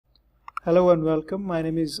Hello and welcome. My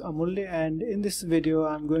name is Amulya, and in this video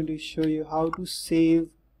I'm going to show you how to save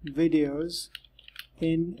videos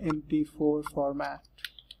in MP4 format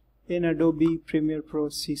in Adobe Premiere Pro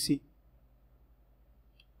CC.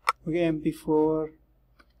 Okay, MP4,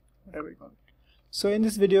 whatever you call it. So in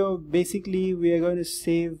this video basically we are going to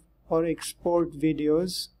save or export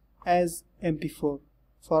videos as MP4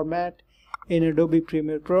 format in Adobe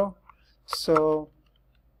Premiere Pro. So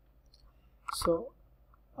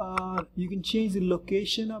you can change the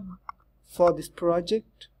location for this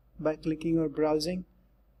project by clicking or browsing.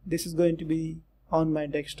 This is going to be on my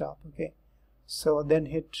desktop. Okay, so then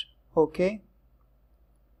hit OK.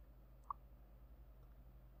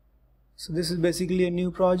 So this is basically a new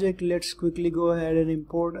project. Let's quickly go ahead and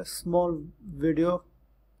import a small video.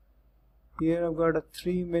 Here I've got a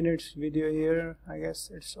 3 minutes video here. I guess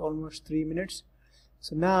it's almost 3 minutes.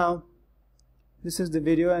 So now this is the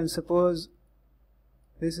video, and suppose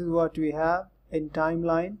this is what we have in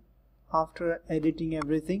timeline after editing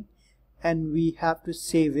everything, and we have to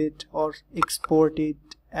save it or export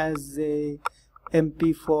it as a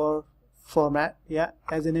MP4 format. Yeah,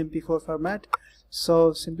 as an MP4 format.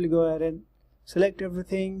 So simply go ahead and select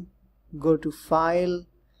everything, go to File,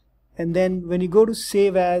 and then when you go to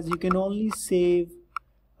Save As, you can only save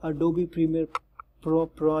Adobe Premiere Pro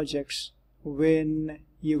projects when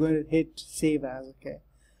you're going to hit Save As. Okay,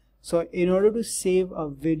 so in order to save a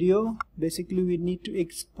video, basically we need to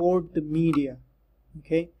export the media.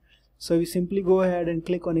 Okay, so we simply go ahead and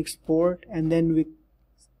click on Export, and then we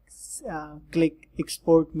click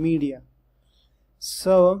Export Media.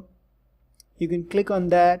 So you can click on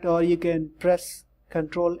that, or you can press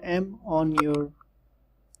Ctrl M on your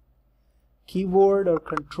keyboard, or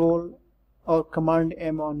Control or Command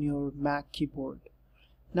M on your Mac keyboard.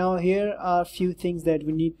 Now here are a few things that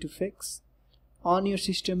we need to fix. On your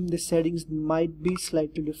system the settings might be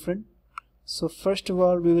slightly different. So first of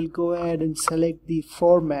all, we will go ahead and select the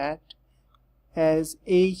format as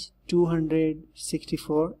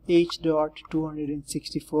H264,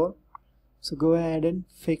 H.264. So go ahead and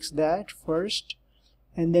fix that first,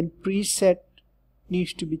 and then preset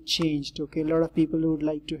needs to be changed. Okay, a lot of people would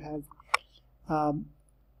like to have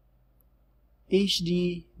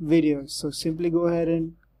HD videos, so simply go ahead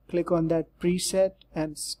and click on that preset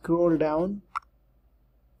and scroll down,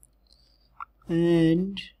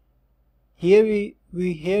 and here we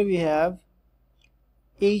have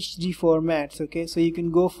HD formats. Okay, so you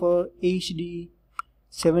can go for HD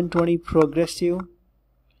 720 progressive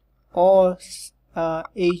or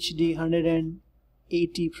HD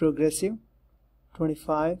 180 progressive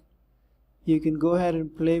 25. You can go ahead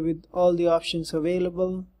and play with all the options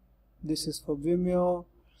available. This is for Vimeo,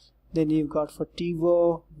 then you've got for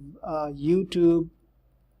TiVo, YouTube.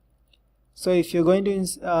 So if you're going to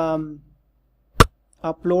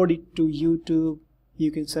upload it to YouTube,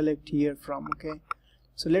 you can select here from. Okay,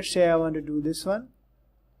 so let's say I want to do this one,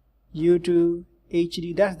 YouTube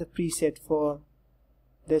HD. That's the preset for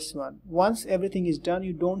this one. Once everything is done,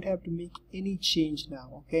 you don't have to make any change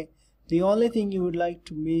now. Okay, the only thing you would like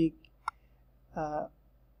to make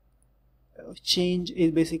change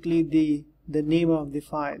is basically the name of the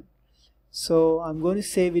file. So I'm going to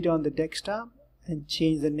save it on the desktop and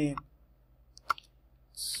change the name.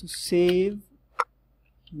 So save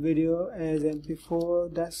video as MP4.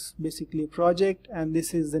 That's basically a project, and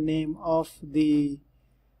this is the name of the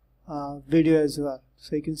video as well.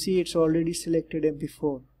 So you can see it's already selected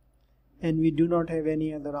MP4, and we do not have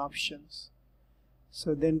any other options.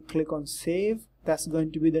 So then click on Save. That's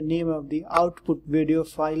going to be the name of the output video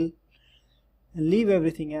file, and leave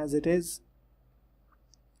everything as it is.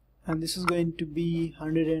 And this is going to be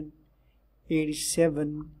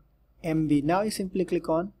 187 MB. Now you simply click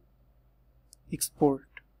on Export.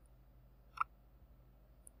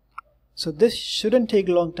 So this shouldn't take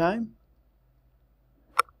a long time.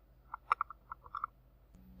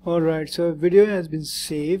 Alright, so a video has been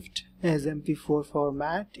saved as MP4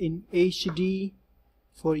 format in HD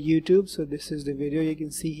for YouTube. So this is the video you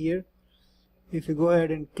can see here. If you go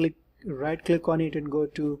ahead and right click on it and go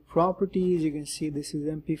to Properties, you can see this is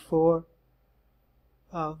MP4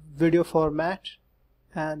 video format,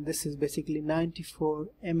 and this is basically 94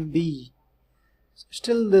 MB. So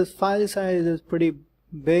still the file size is pretty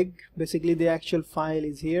big. Basically the actual file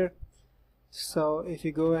is here. So if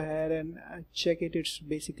you go ahead and check it, it's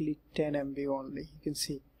basically 10 MB only, you can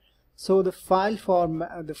see. So the file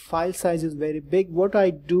size is very big. What I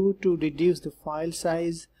do to reduce the file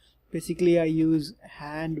size, basically I use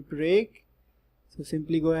Handbrake. So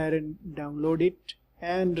simply go ahead and download it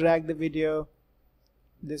and drag the video,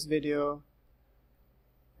 this video,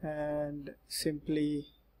 and simply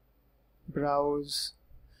browse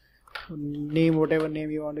name, whatever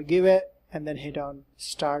name you want to give it, and then hit on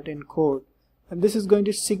start encode. And this is going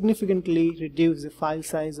to significantly reduce the file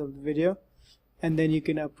size of the video, and then you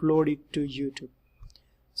can upload it to YouTube.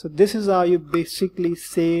 So this is how you basically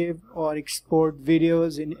save or export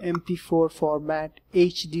videos in MP4 format,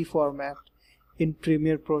 HD format in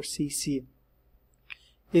Premiere Pro CC.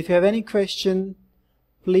 If you have any question,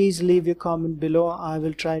 please leave your comment below. I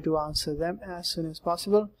will try to answer them as soon as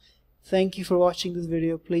possible. Thank you for watching this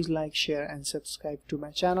video. Please like, share and subscribe to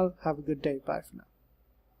my channel. Have a good day. Bye for now.